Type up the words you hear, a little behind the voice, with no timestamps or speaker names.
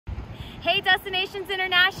Hey Destinations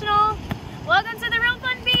International, welcome to the Real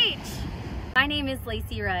Fun Beach. My name is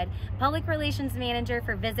Lacee, Public Relations Manager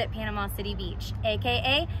for Visit Panama City Beach,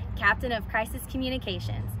 aka Captain of Crisis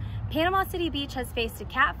Communications. Panama City Beach has faced a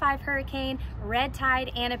Cat 5 hurricane, red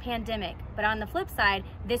tide, and a pandemic, but on the flip side,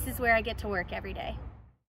 this is where I get to work every day.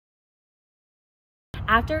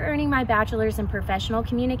 After earning my bachelor's in professional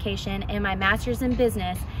communication and my master's in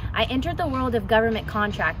business, I entered the world of government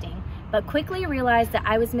contracting, but quickly realized that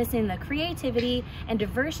I was missing the creativity and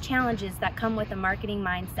diverse challenges that come with a marketing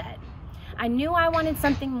mindset. I knew I wanted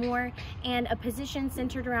something more, and a position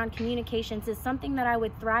centered around communications is something that I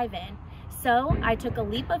would thrive in. So I took a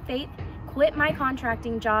leap of faith, quit my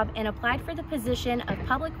contracting job, and applied for the position of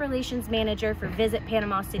Public Relations Manager for Visit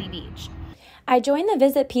Panama City Beach. I joined the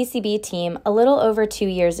Visit PCB team a little over 2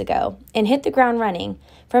 years ago and hit the ground running,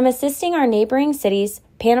 from assisting our neighboring cities,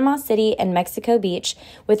 Panama City and Mexico Beach,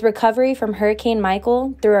 with recovery from Hurricane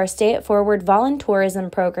Michael through our Stay It Forward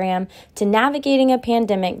voluntourism program to navigating a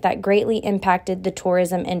pandemic that greatly impacted the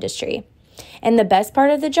tourism industry. And the best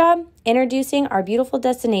part of the job, introducing our beautiful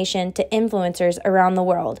destination to influencers around the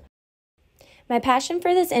world. My passion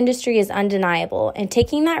for this industry is undeniable, and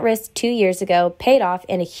taking that risk 2 years ago paid off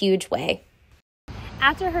in a huge way.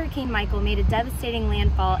 After Hurricane Michael made a devastating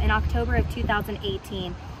landfall in October of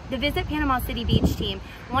 2018, the Visit Panama City Beach team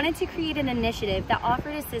wanted to create an initiative that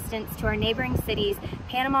offered assistance to our neighboring cities,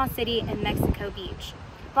 Panama City and Mexico Beach.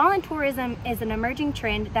 Voluntourism is an emerging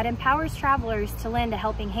trend that empowers travelers to lend a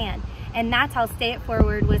helping hand, and that's how Stay It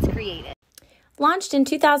Forward was created. Launched in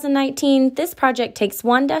 2019, this project takes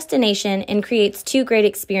one destination and creates two great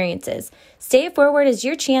experiences. Stay It Forward is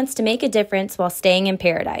your chance to make a difference while staying in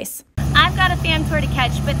paradise. I've got a fan tour to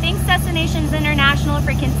catch, but thanks Destinations International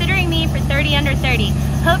for considering me for 30 Under 30.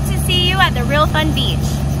 Hope to see you at the Real Fun Beach.